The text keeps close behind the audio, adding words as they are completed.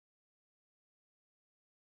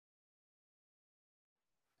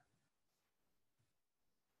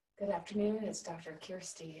Good afternoon, it's Dr.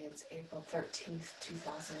 Kirsty. It's April 13th,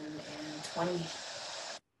 2020.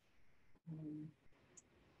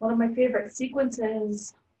 One of my favorite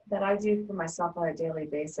sequences that I do for myself on a daily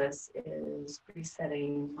basis is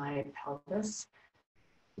resetting my pelvis,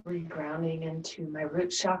 regrounding into my root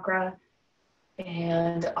chakra,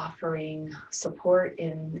 and offering support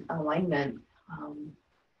in alignment,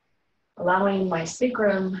 allowing my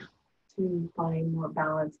sacrum to find more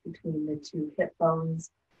balance between the two hip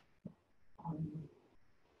bones.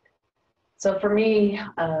 So for me,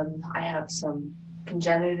 I have some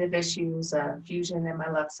congenitive issues, fusion in my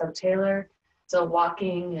left subtalar. So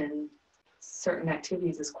walking and certain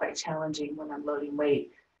activities is quite challenging when I'm loading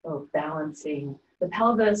weight. So balancing the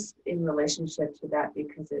pelvis in relationship to that,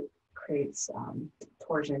 because it creates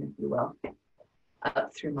torsion, if you will,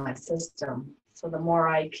 up through my system. So the more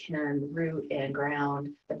I can root and ground,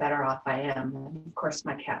 the better off I am. And of course,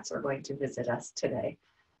 my cats are going to visit us today.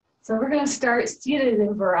 So we're going to start seated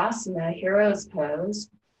in Virasana, hero's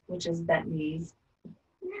pose, which is bent knees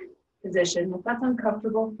position. If that's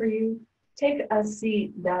uncomfortable for you, take a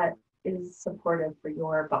seat that is supportive for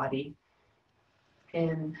your body.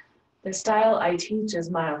 And the style I teach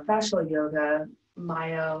is myofascial yoga,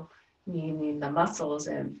 myo meaning the muscles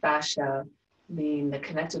and fascia meaning the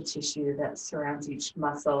connective tissue that surrounds each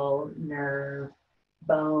muscle, nerve,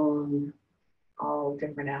 bone, all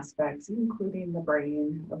different aspects, including the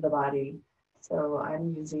brain of the body. So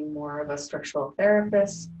I'm using more of a structural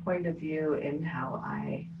therapist point of view in how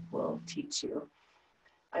I will teach you.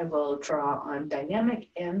 I will draw on dynamic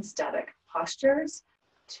and static postures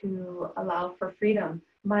to allow for freedom.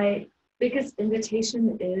 My biggest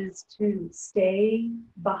invitation is to stay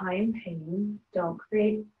behind pain. Don't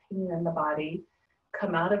create pain in the body.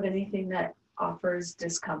 Come out of anything that offers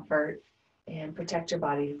discomfort and protect your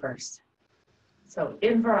body first. So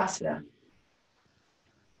in Virasana,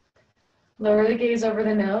 lower the gaze over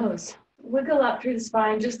the nose. Wiggle up through the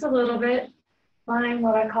spine just a little bit. Find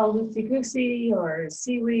what I call loosey-goosey or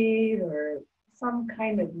seaweed or some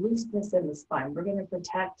kind of looseness in the spine. We're going to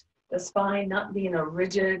protect the spine, not being a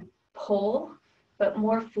rigid pull, but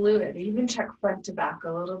more fluid. Even check front to back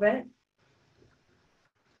a little bit.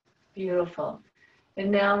 Beautiful.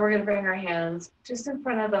 And now we're going to bring our hands just in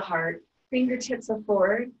front of the heart. Fingertips are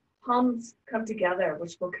forward. Palms come together,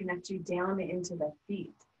 which will connect you down into the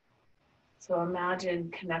feet. So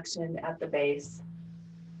imagine connection at the base,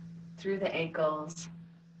 through the ankles.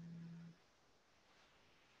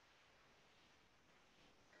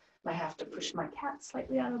 I have to push my cat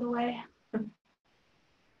slightly out of the way.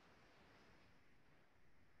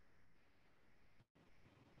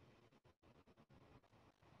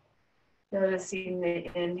 Noticing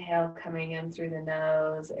the inhale coming in through the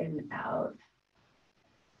nose and out.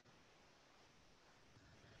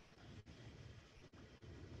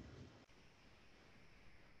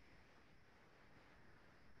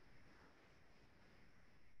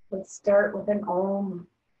 Let's start with an Om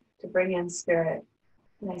to bring in spirit.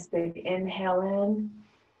 Nice big inhale in.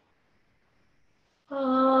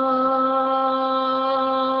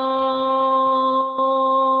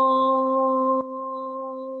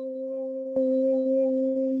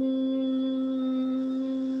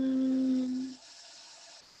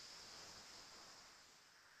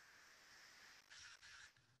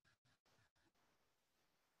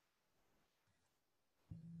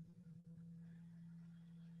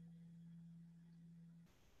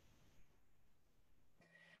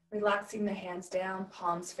 Relaxing the hands down,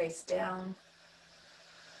 palms face down.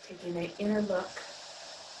 Taking an inner look,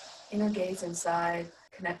 inner gaze inside,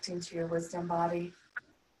 connecting to your wisdom body.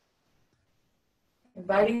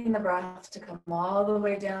 Inviting the breath to come all the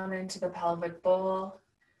way down into the pelvic bowl.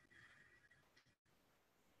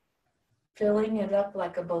 Filling it up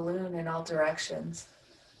like a balloon in all directions.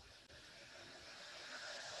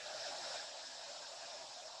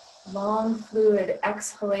 Long fluid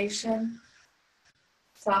exhalation.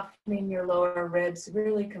 Softening your lower ribs,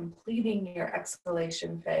 really completing your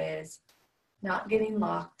exhalation phase, not getting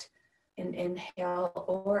locked in inhale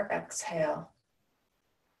or exhale.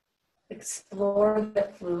 Explore the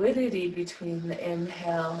fluidity between the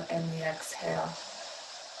inhale and the exhale.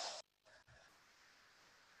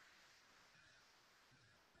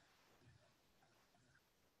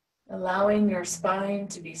 Allowing your spine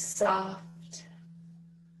to be soft,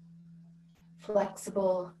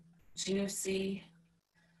 flexible, juicy.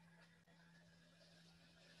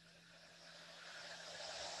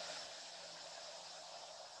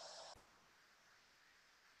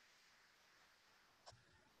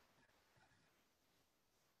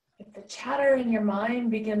 If the chatter in your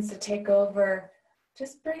mind begins to take over,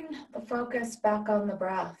 just bring the focus back on the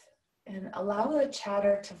breath. And allow the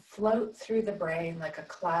chatter to float through the brain like a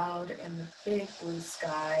cloud in the big blue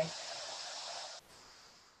sky.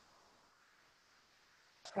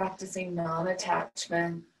 Practicing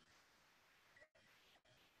non-attachment.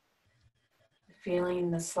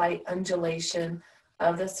 Feeling the slight undulation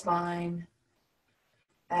of the spine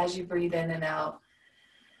as you breathe in and out.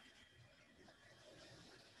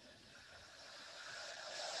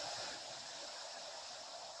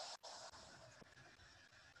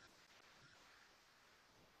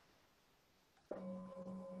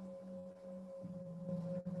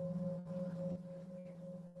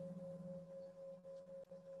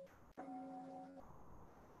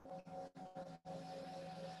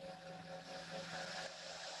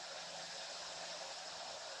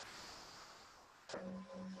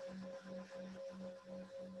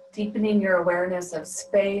 Deepening your awareness of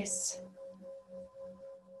space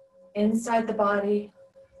inside the body.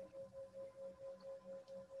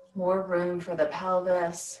 More room for the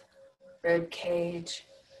pelvis, rib cage,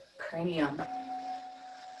 cranium.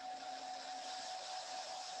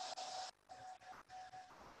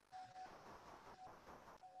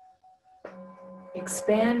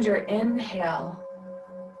 Expand your inhale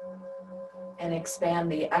and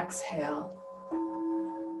expand the exhale.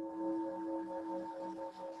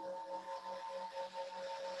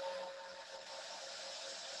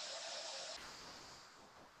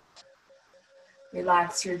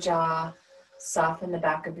 Relax your jaw, soften the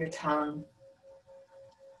back of your tongue,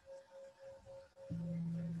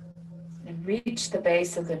 and reach the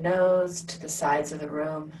base of the nose to the sides of the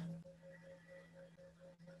room.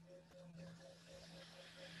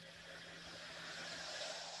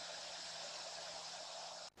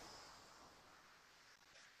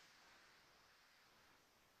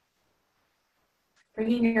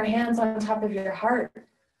 Bringing your hands on top of your heart,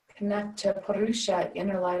 connect to Purusha,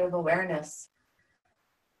 inner light of awareness.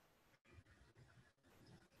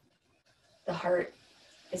 The heart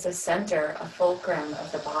is a center, a fulcrum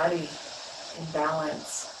of the body in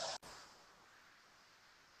balance.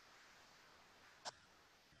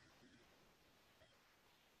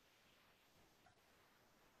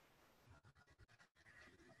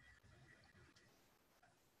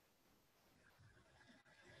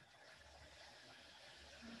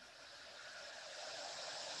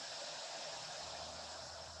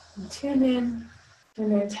 And tune in to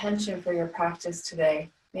an intention for your practice today.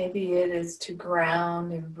 Maybe it is to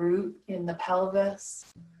ground and root in the pelvis.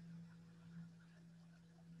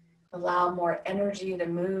 Allow more energy to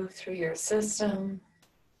move through your system.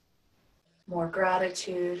 More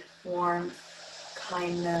gratitude, warmth,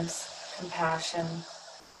 kindness, compassion.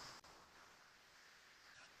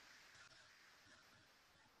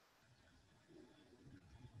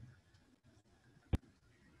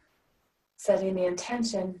 Setting the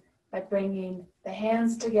intention by bringing the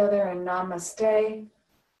hands together in Namaste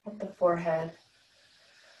at the forehead.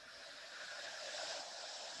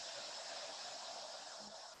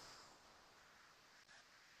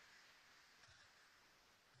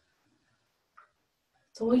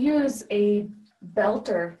 So we'll use a belt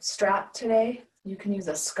or strap today. You can use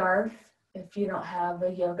a scarf if you don't have a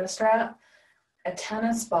yoga strap, a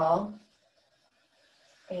tennis ball,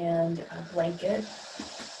 and a blanket,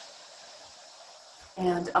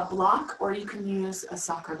 and a block, or you can use a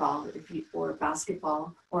soccer ball or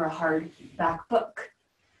basketball, or a hardback book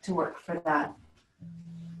to work for that.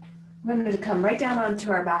 We're going to come right down onto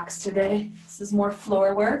our backs today. This is more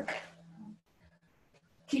floor work.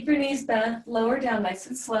 Keep your knees bent, lower down nice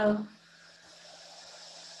and slow.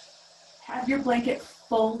 Have your blanket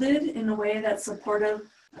folded in a way that's supportive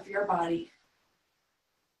of your body.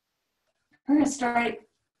 We're going to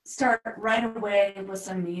start right away with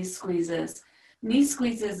some knee squeezes. Knee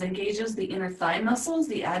squeezes engages the inner thigh muscles,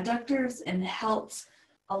 the adductors, and helps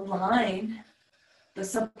align the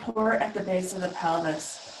support at the base of the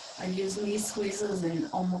pelvis. I use knee squeezes in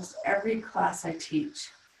almost every class I teach.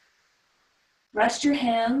 Rest your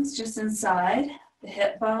hands just inside the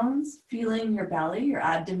hip bones, feeling your belly, your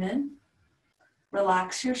abdomen.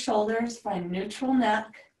 Relax your shoulders, find neutral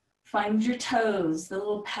neck. Find your toes, the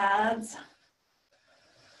little pads.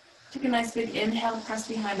 Take a nice big inhale, press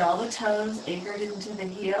behind all the toes, anchored into the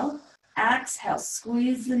heel. Exhale,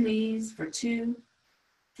 squeeze the knees for 2,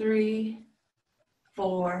 3,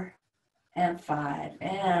 4, and 5.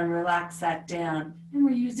 And relax that down. And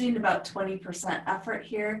we're using about 20% effort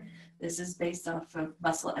here. This is based off of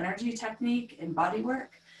muscle energy technique and body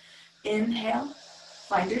work. Inhale,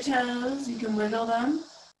 find your toes, you can wiggle them.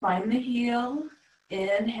 Find the heel,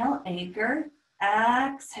 inhale, anchor.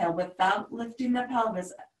 Exhale, without lifting the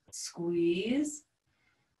pelvis, squeeze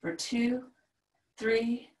for 2,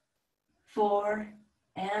 3, 4,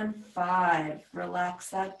 and 5. Relax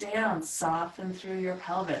that down. Soften through your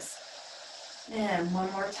pelvis. And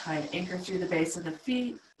one more time. Anchor through the base of the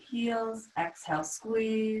feet, heels. Exhale,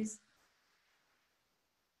 squeeze.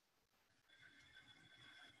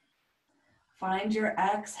 Find your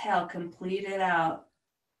exhale. Complete it out.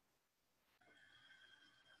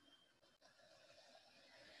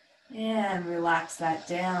 And relax that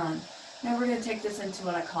down. Now we're going to take this into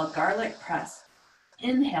what I call garlic press.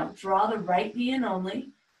 Inhale, draw the right knee in only.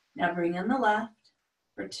 Now bring in the left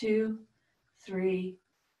for 2, 3,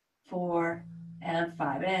 4, and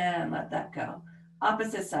 5. And let that go.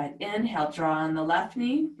 Opposite side. Inhale, draw on the left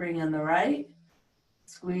knee. Bring in the right.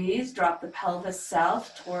 Squeeze. Drop the pelvis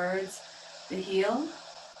south towards the heel.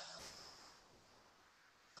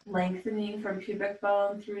 Lengthening from pubic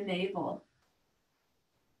bone through navel.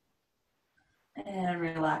 And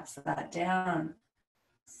relax that down.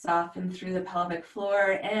 Soften through the pelvic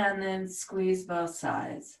floor and then squeeze both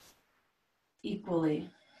sides equally.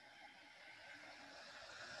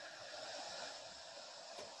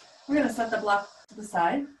 We're going to set the block to the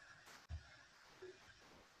side.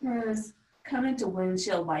 We're going to come into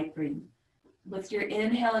windshield wiping. With your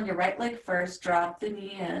inhale on your right leg first, drop the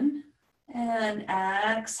knee in and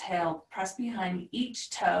exhale. Press behind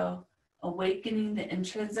each toe, awakening the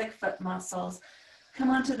intrinsic foot muscles. Come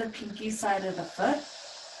onto the pinky side of the foot.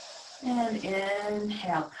 And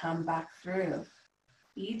inhale, come back through.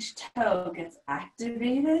 Each toe gets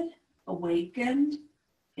activated, awakened.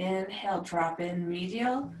 Inhale, drop in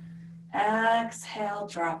medial. Exhale,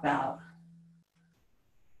 drop out.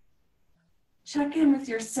 Check in with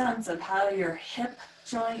your sense of how your hip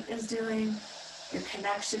joint is doing, your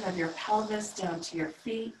connection of your pelvis down to your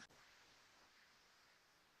feet.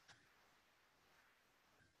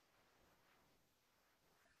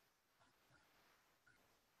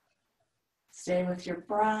 Stay with your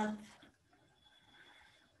breath.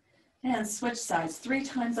 And switch sides 3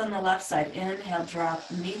 times on the left side. Inhale, drop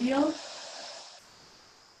medial.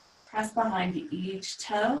 Press behind each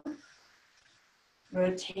toe.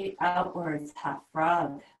 Rotate outwards, half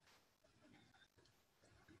frog.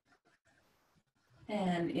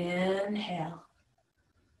 And inhale.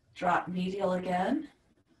 Drop medial again.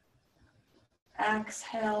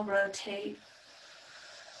 Exhale, rotate.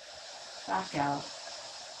 Back out.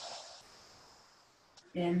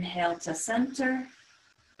 Inhale to center.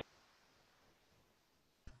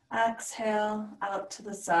 Exhale, out to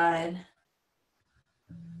the side.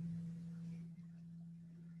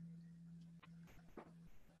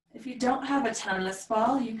 If you don't have a tennis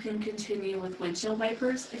ball, you can continue with windshield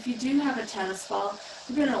wipers. If you do have a tennis ball,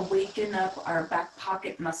 we're going to awaken up our back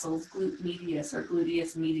pocket muscles, glute medius or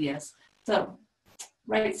gluteus medius. So,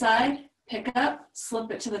 right side, pick up,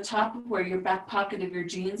 slip it to the top of where your back pocket of your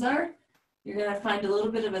jeans are. You're going to find a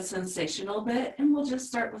little bit of a sensational bit, and we'll just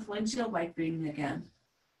start with windshield wiping again.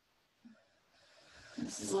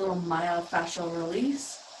 This is a little myofascial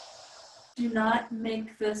release. Do not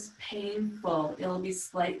make this painful. It'll be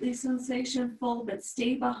slightly sensationful, but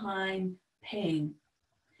stay behind pain.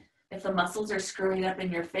 If the muscles are screwing up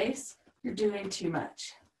in your face, you're doing too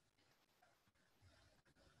much.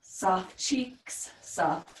 Soft cheeks,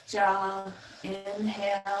 soft jaw,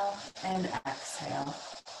 inhale and exhale.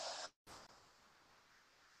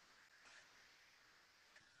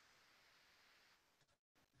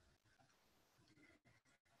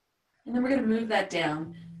 And then we're going to move that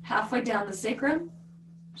down, halfway down the sacrum,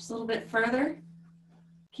 just a little bit further,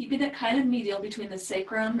 keeping it kind of medial between the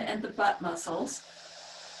sacrum and the butt muscles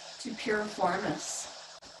to piriformis.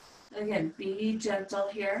 Again, be gentle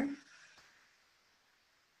here.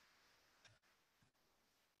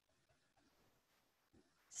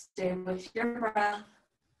 Stay with your breath,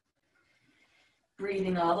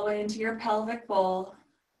 breathing all the way into your pelvic bowl.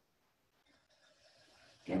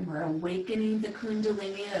 Again, we're awakening the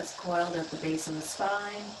kundalini that's coiled at the base of the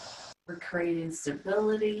spine. We're creating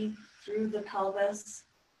stability through the pelvis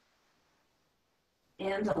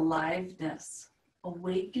and aliveness,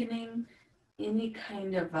 awakening any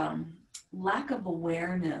kind of lack of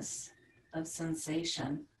awareness of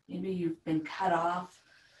sensation. Maybe you've been cut off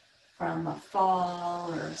from a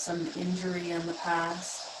fall or some injury in the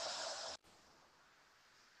past.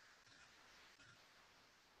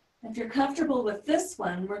 If you're comfortable with this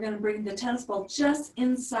one, we're going to bring the tennis ball just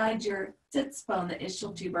inside your sits bone, the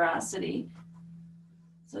ischial tuberosity.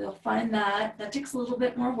 So you'll find that takes a little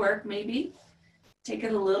bit more work, maybe. Take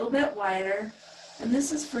it a little bit wider. And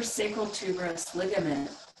this is for sacral tuberous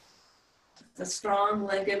ligament. It's a strong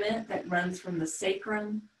ligament that runs from the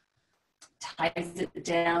sacrum, ties it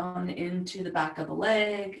down into the back of the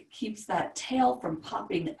leg, keeps that tail from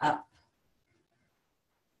popping up.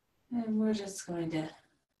 And we're just going to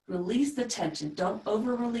Release the tension. Don't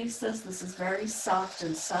over-release this. This is very soft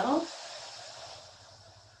and subtle.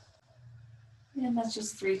 And that's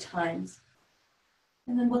just 3 times.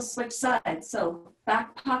 And then we'll switch sides. So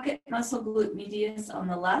back pocket muscle glute medius on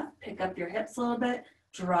the left. Pick up your hips a little bit.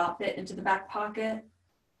 Drop it into the back pocket.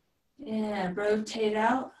 And rotate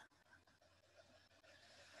out.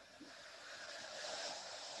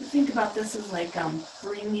 Think about this as like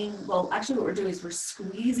bringing, well, actually what we're doing is we're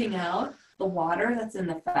squeezing out the water that's in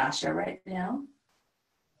the fascia right now.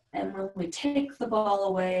 And when we take the ball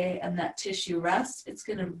away and that tissue rests, it's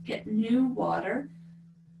going to get new water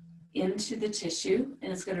into the tissue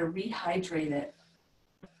and it's going to rehydrate it.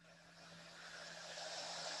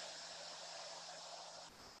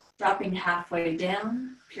 Dropping halfway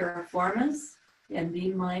down, piriformis, and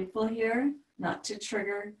be mindful here not to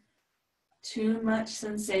trigger too much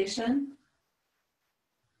sensation.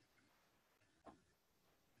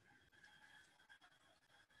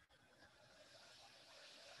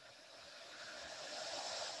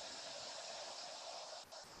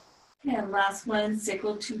 And last one,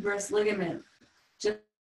 sacral tuberous ligament. Just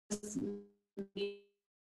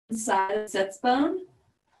inside of the sits bone.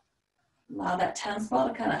 Allow that tense ball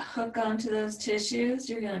to kind of hook onto those tissues.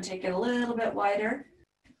 You're going to take it a little bit wider.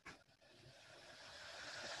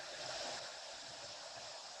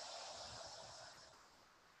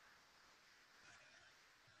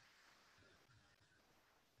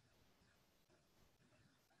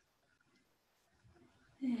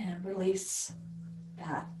 And release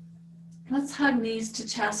that. Let's hug knees to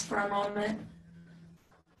chest for a moment.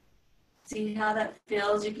 See how that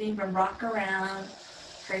feels. You can even rock around,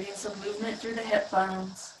 creating some movement through the hip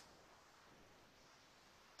bones.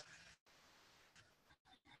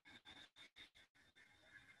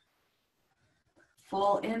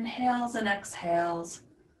 Full inhales and exhales.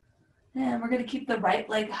 And we're going to keep the right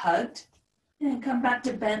leg hugged and come back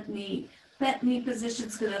to bent knee. Bent knee position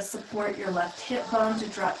is going to support your left hip bone to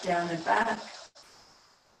drop down and back.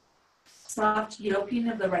 Soft yoking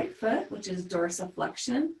of the right foot, which is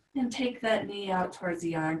dorsiflexion, and take that knee out towards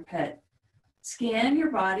the armpit. Scan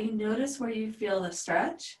your body, notice where you feel the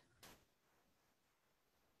stretch.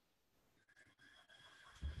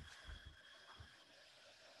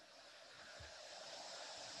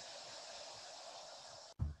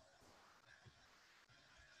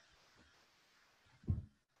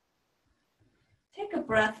 Take a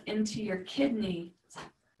breath into your kidney,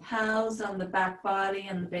 housed on the back body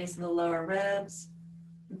and the base of the lower ribs,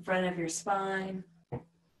 in front of your spine.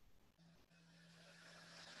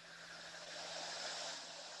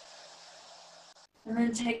 And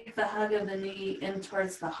then take the hug of the knee in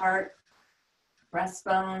towards the heart,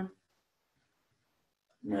 breastbone.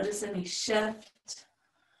 Notice any shift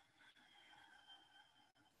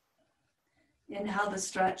in how the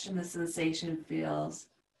stretch and the sensation feels.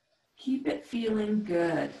 Keep it feeling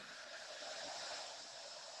good.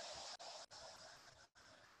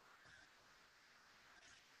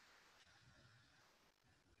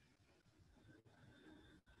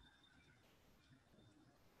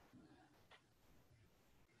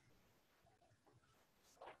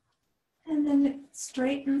 And then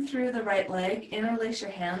straighten through the right leg. Interlace your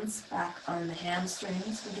hands back on the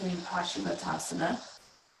hamstrings. We're doing Paschimottanasana.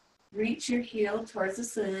 Reach your heel towards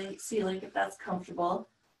the ceiling if that's comfortable.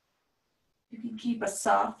 You can keep a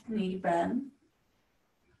soft knee bend.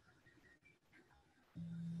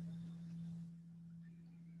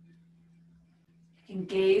 You can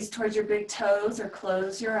gaze towards your big toes or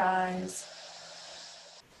close your eyes.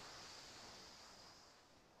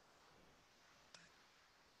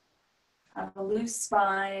 Have a loose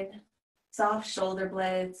spine, soft shoulder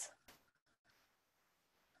blades.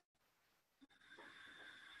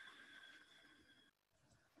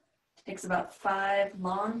 Takes about 5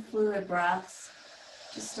 long fluid breaths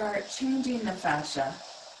to start changing the fascia.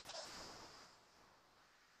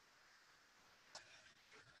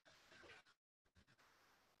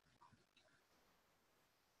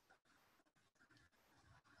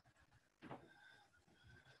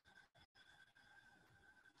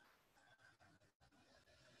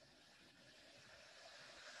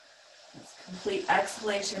 Let's complete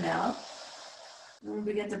exhalation out. And we'll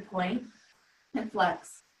begin to point and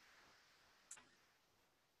flex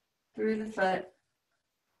through the foot.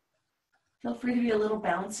 Feel free to be a little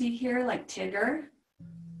bouncy here, like Tigger.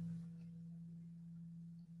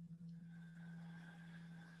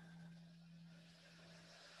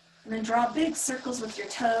 And then draw big circles with your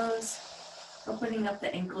toes, opening up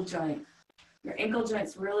the ankle joint. Your ankle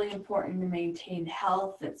joint's really important to maintain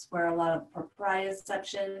health. It's where a lot of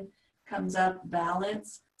proprioception comes up,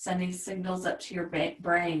 balance, sending signals up to your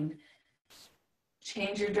brain.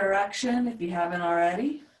 Change your direction if you haven't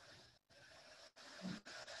already.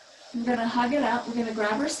 We're gonna hug it out. We're gonna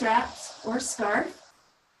grab our straps or scarf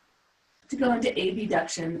to go into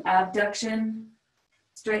abduction. Abduction,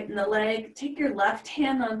 straighten the leg. Take your left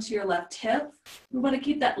hand onto your left hip. We wanna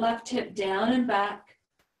keep that left hip down and back.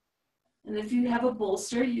 And if you have a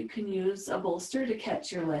bolster, you can use a bolster to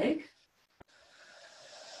catch your leg.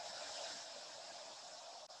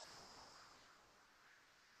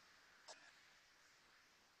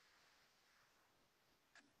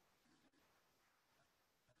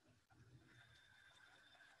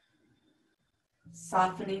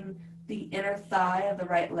 Softening the inner thigh of the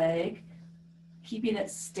right leg, keeping it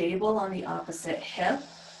stable on the opposite hip.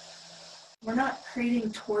 We're not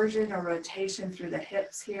creating torsion or rotation through the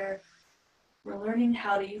hips here. We're learning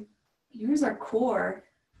how to use our core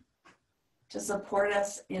to support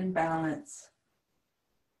us in balance.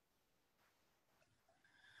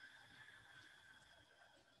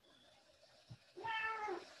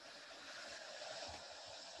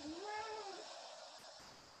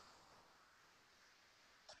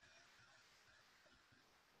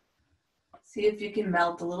 See if you can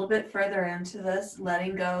melt a little bit further into this,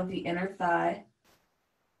 letting go of the inner thigh.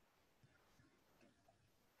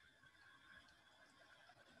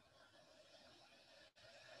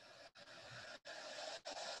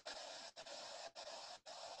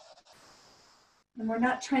 And we're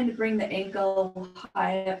not trying to bring the ankle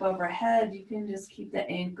high up overhead. You can just keep the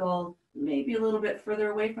ankle maybe a little bit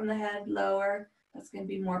further away from the head, lower. That's going to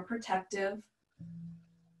be more protective.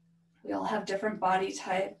 We all have different body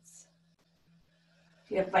types.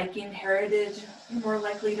 If you have Viking heritage, you're more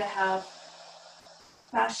likely to have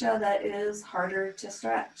fascia that is harder to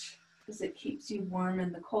stretch because it keeps you warm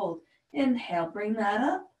in the cold. Inhale, bring that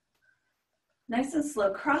up. Nice and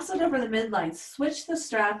slow. Cross it over the midline. Switch the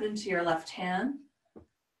strap into your left hand.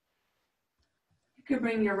 You could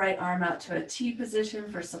bring your right arm out to a T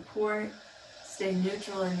position for support. Stay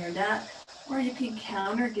neutral in your neck. Or you can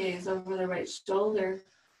counter gaze over the right shoulder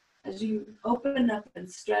as you open up and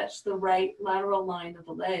stretch the right lateral line of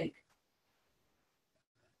the leg.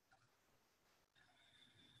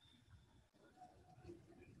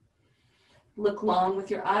 Look long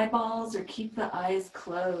with your eyeballs or keep the eyes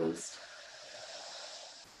closed.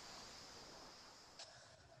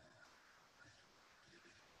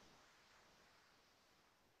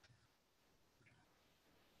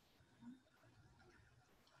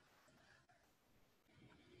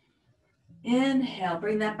 Inhale,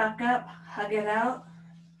 bring that back up, hug it out.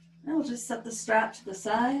 Now we'll just set the strap to the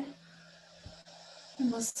side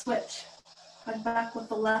and we'll switch. Hug back with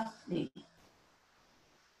the left knee.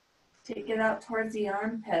 Take it out towards the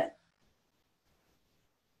armpit.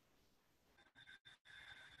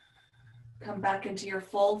 Come back into your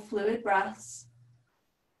full fluid breaths.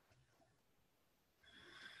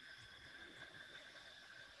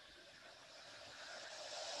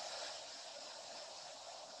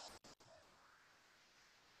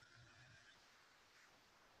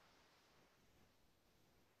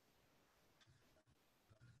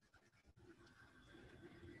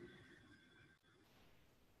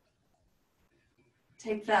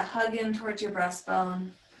 Take that hug in towards your breastbone.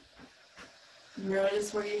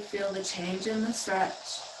 Notice where you feel the change in the stretch.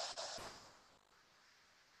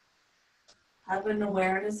 Have an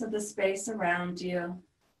awareness of the space around you.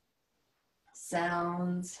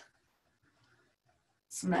 Sounds,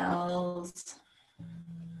 smells,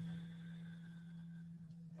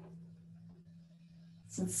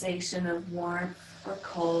 sensation of warmth or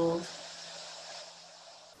cold.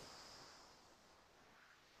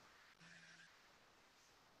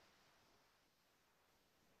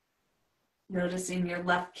 Noticing your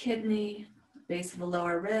left kidney, base of the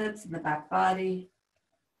lower ribs, and the back body.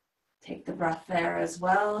 Take the breath there as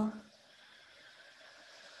well.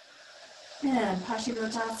 And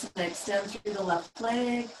Paschimottanasana, extend through the left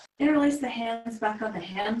leg. Interlace the hands back on the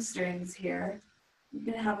hamstrings here. You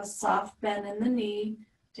can have a soft bend in the knee.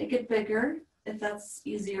 Take it bigger if that's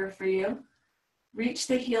easier for you. Reach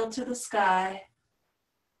the heel to the sky.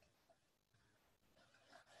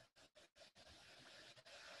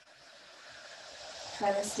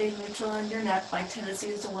 Try to stay neutral on your neck. My tendency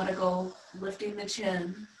is to want to go lifting the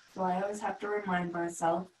chin, so I always have to remind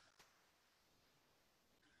myself.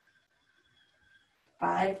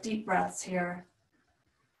 5 deep breaths here.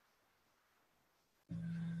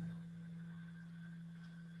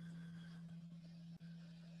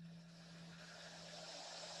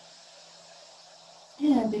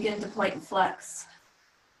 And begin to point and flex.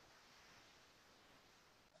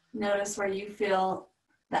 Notice where you feel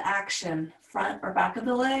the action, front or back of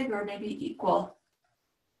the leg, or maybe equal.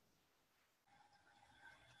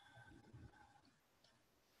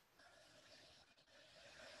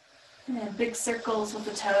 And big circles with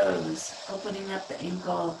the toes, opening up the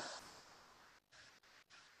ankle.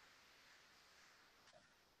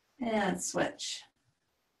 And switch.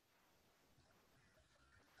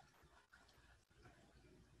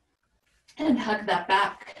 And hug that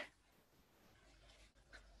back.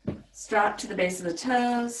 Strap to the base of the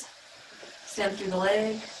toes. Stand through the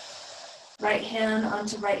leg. Right hand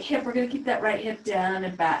onto right hip. We're going to keep that right hip down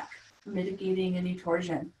and back, mitigating any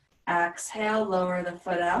torsion. Exhale, lower the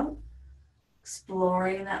foot out.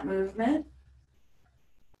 Exploring that movement.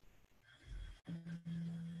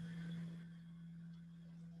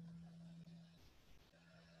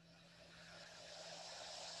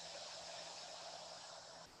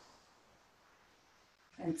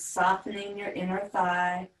 And softening your inner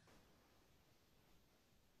thigh.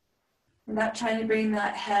 We're not trying to bring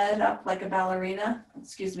that head up like a ballerina.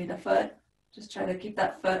 Excuse me, the foot. Just try to keep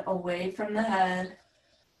that foot away from the head.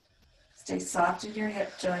 Stay soft in your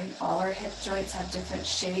hip joint. All our hip joints have different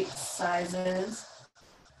shapes, sizes.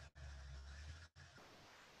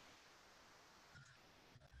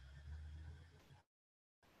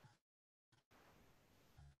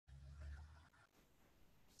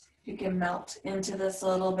 You can melt into this a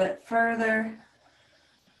little bit further.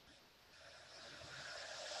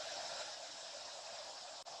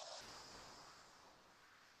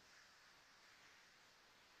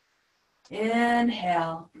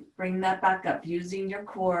 Inhale, bring that back up using your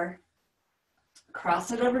core.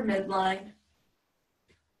 Cross it over midline.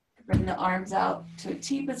 Bring the arms out to a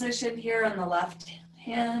T position here on the left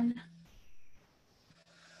hand.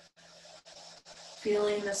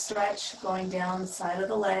 Feeling the stretch going down the side of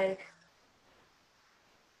the leg.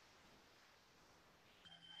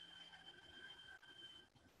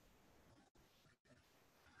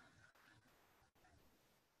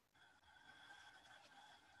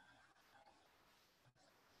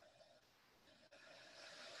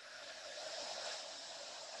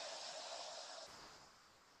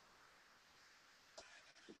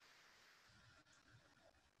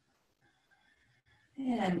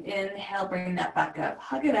 And inhale, bring that back up.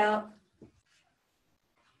 Hug it out.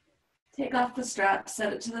 Take off the strap,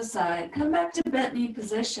 set it to the side. Come back to bent knee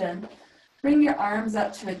position. Bring your arms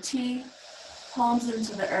up to a T, palms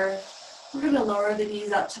into the earth. We're going to lower the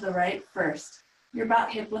knees out to the right first. You're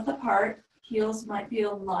about hip width apart. Heels might be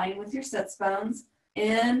aligned with your sits bones.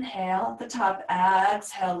 Inhale at the top.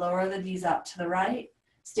 Exhale, lower the knees out to the right.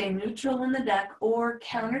 Stay neutral in the neck or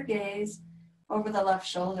counter gaze over the left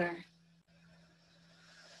shoulder.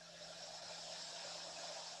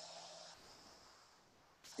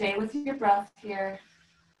 Stay with your breath here.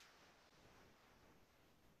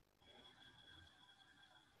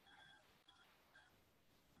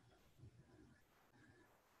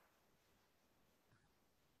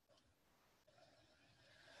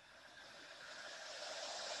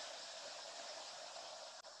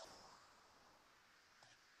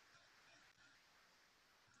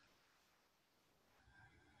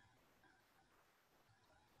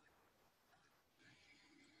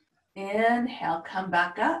 Inhale, come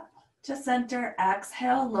back up to center.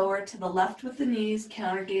 Exhale, lower to the left with the knees.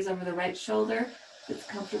 Counter gaze over the right shoulder if it's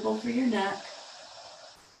comfortable for your neck.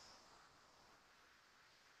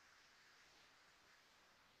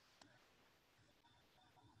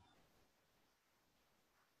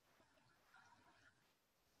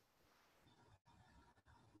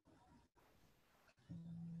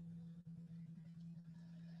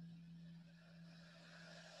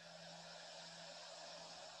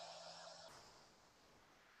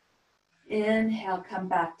 Inhale, come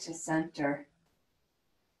back to center.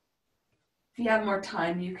 If you have more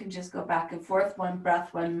time, you can just go back and forth, one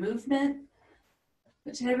breath, one movement.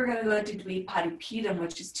 But today we're going to go into Dvipadipitam,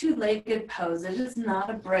 which is two-legged pose. It is not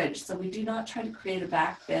a bridge, so we do not try to create a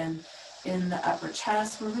back bend in the upper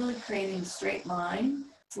chest. We're really creating a straight line,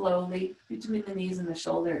 slowly, between the knees and the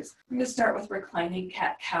shoulders. We're going to start with reclining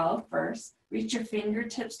cat-cow first. Reach your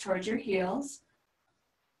fingertips towards your heels.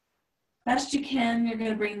 Best you can, you're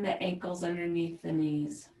going to bring the ankles underneath the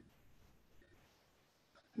knees.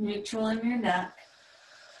 Neutral in your neck.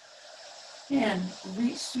 And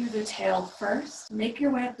reach through the tail first. Make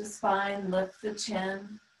your way up the spine, lift the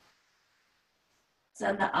chin.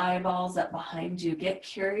 Send the eyeballs up behind you. Get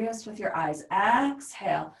curious with your eyes.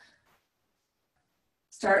 Exhale.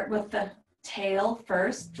 Start with the tail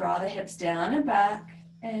first. Draw the hips down and back.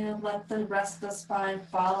 And let the rest of the spine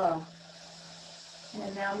follow.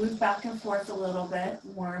 And now move back and forth a little bit,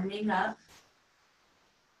 warming up.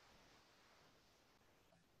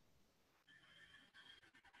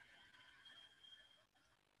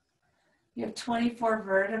 You have 24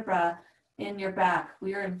 vertebrae in your back.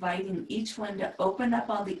 We are inviting each one to open up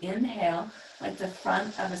on the inhale, like the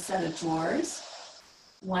front of a set of drawers,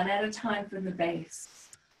 one at a time from the base.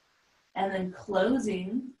 And then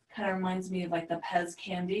closing kind of reminds me of like the Pez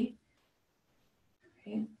candy.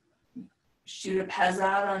 Okay. Shoot a Pez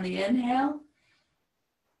out on the inhale.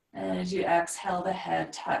 And as you exhale, the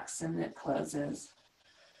head tucks and it closes.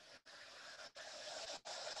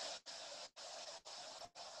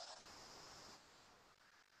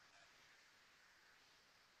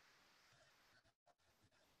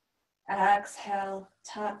 Exhale,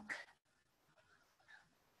 tuck.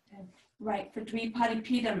 And right, for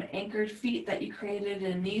Dvipadipitam, anchored feet that you created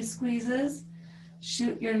in knee squeezes.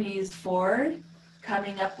 Shoot your knees forward,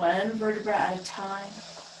 coming up one vertebra at a time,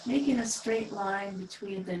 making a straight line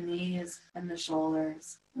between the knees and the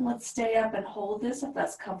shoulders. And let's stay up and hold this if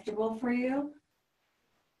that's comfortable for you.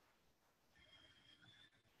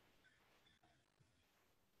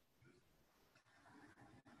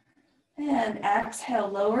 And exhale,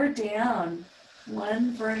 lower down,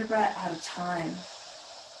 one vertebra at a time.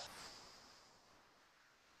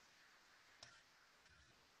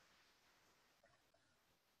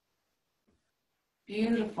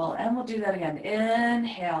 Beautiful, and we'll do that again.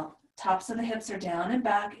 Inhale, tops of the hips are down and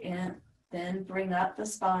back, in, then bring up the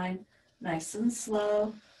spine, nice and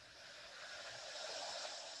slow.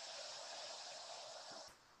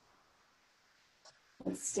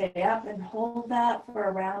 Let's stay up and hold that for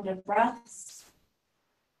a round of breaths.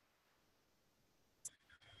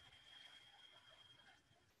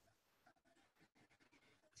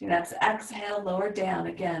 So next exhale, lower down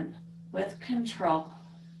again with control.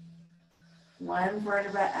 One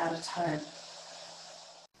vertebra at a time.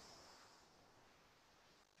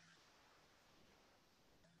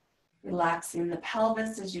 Relaxing the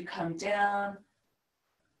pelvis as you come down.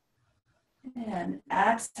 And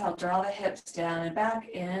exhale, draw the hips down and back.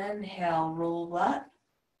 Inhale, roll up.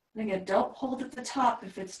 And again, don't hold at the top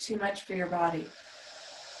if it's too much for your body.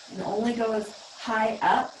 And only go as high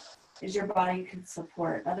up as your body can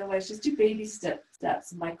support. Otherwise, just do baby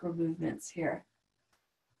steps, micro movements here.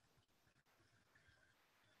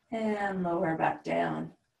 And lower back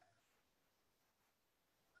down.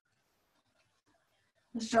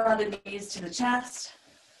 Let's draw the knees to the chest.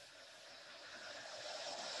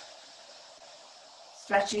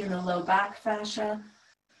 Stretching the low back fascia.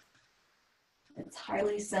 It's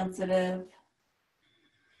highly sensitive.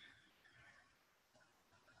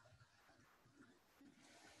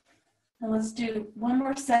 And let's do one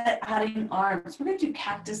more set, adding arms. We're going to do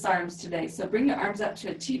cactus arms today. So bring your arms up to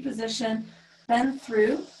a T position, bend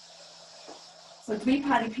through. So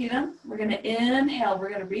Dvipadipitam, we're going to inhale, we're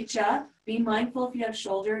going to reach up. Be mindful if you have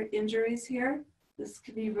shoulder injuries here. This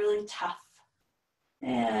could be really tough.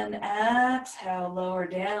 And exhale, lower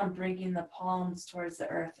down, bringing the palms towards the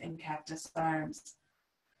earth in cactus arms.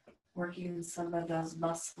 Working some of those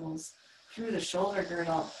muscles through the shoulder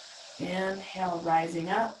girdle. Inhale, rising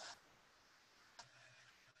up.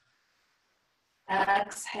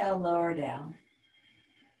 Exhale, lower down.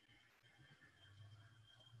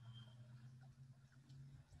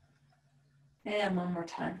 And one more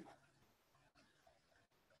time.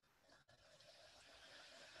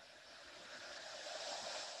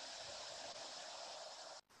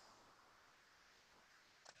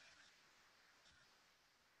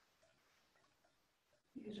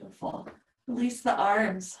 Beautiful. Release the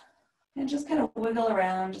arms and just kind of wiggle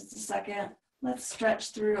around just a second. Let's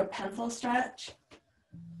stretch through a pencil stretch.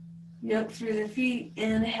 Yoke through the feet.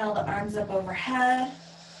 Inhale the arms up overhead.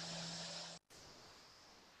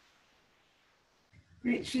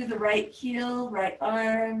 Reach through the right heel, right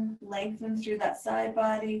arm, lengthen through that side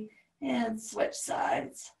body, and switch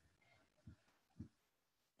sides.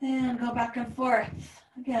 And go back and forth.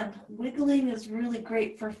 Again, wiggling is really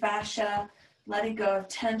great for fascia, letting go of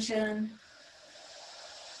tension.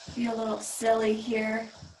 Be a little silly here.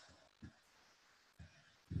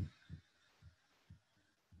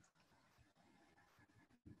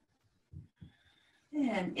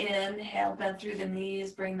 And inhale, bend through the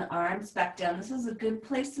knees, bring the arms back down. This is a good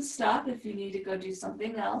place to stop if you need to go do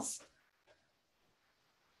something else.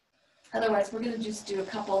 Otherwise, we're going to just do a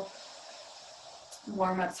couple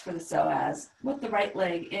warm-ups for the psoas. With the right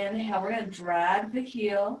leg, inhale, we're going to drag the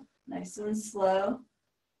heel, nice and slow,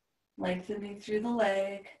 lengthening through the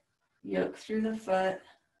leg, yoke through the foot,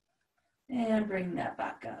 and bring that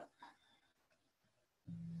back up.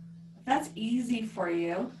 If that's easy for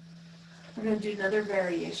you, we're going to do another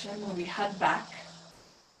variation where we hug back.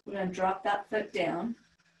 We're going to drop that foot down.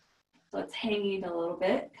 So it's hanging a little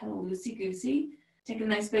bit, kind of loosey-goosey. Take a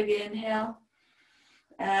nice big inhale.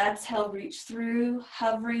 Exhale, reach through,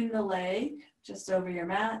 hovering the leg just over your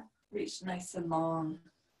mat. Reach nice and long.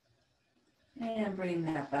 And bring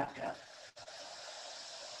that back up.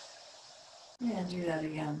 And do that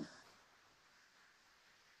again.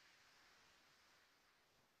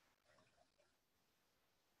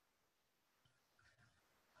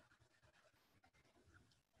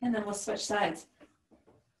 And then we'll switch sides.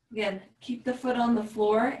 Again, keep the foot on the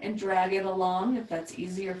floor and drag it along if that's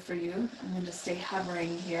easier for you. I'm going to stay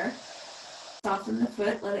hovering here. Soften the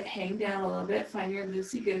foot, let it hang down a little bit, find your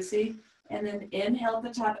loosey-goosey, and then inhale at the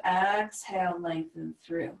top, exhale, lengthen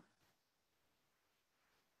through.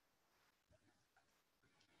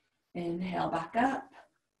 Inhale back up,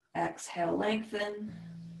 exhale, lengthen.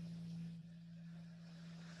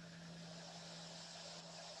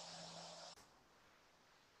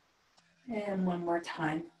 And one more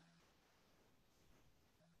time.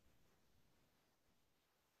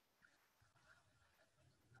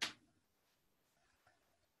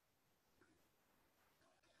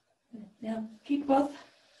 Now keep both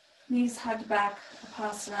knees hugged back,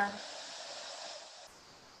 Vipassana.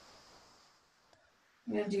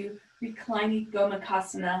 I'm going to do reclining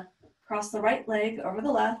Gomukhasana. Cross the right leg over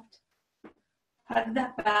the left. Hug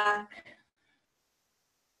that back.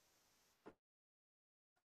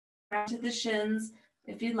 Round to the shins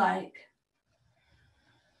if you like.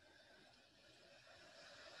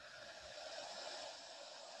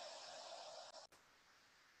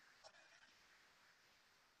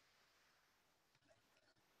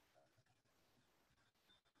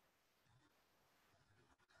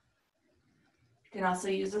 You can also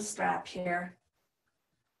use a strap here.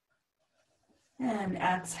 And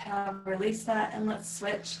exhale, release that, and let's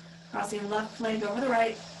switch. Crossing left leg over the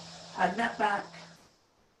right, hug that back.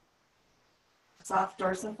 Soft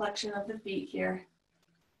dorsiflexion of the feet here.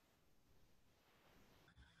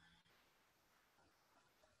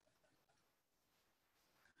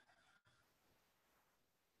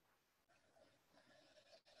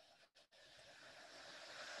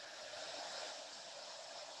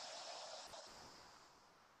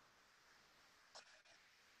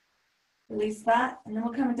 Release that, and then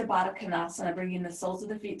we'll come into Baddha Konasana, bringing the soles of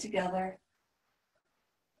the feet together.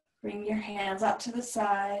 Bring your hands out to the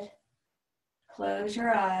side. Close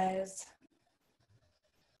your eyes.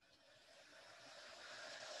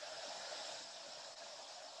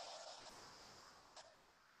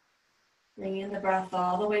 Bring in the breath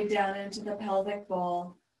all the way down into the pelvic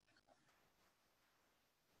bowl.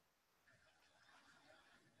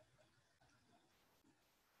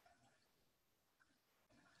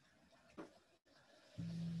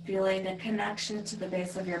 Feeling a connection to the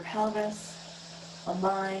base of your pelvis,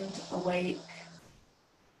 aligned, awake.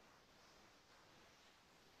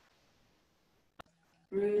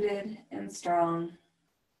 Rooted and strong.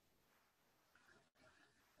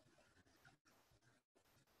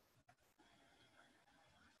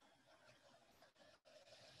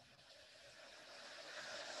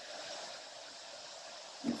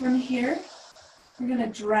 And from here, we're going to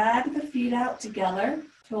drag the feet out together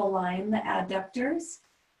to align the adductors,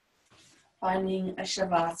 finding a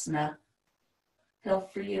Shavasana. Feel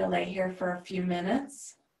free to lay here for a few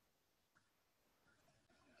minutes.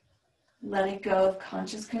 Letting go of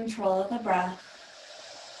conscious control of the breath.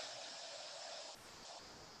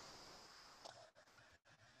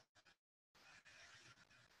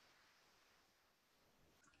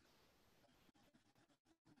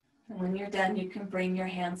 And when you're done, you can bring your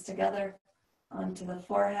hands together onto the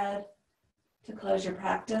forehead to close your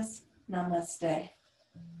practice. Namaste.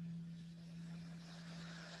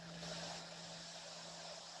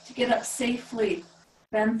 To get up safely,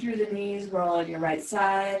 bend through the knees, roll on your right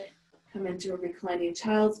side, come into a reclining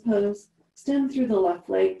child's pose, extend through the left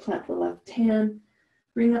leg, plant the left hand,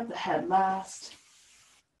 bring up the head last.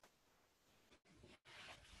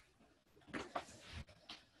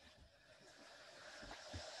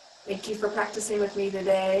 Thank you for practicing with me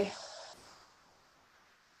today.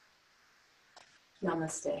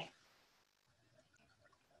 Namaste.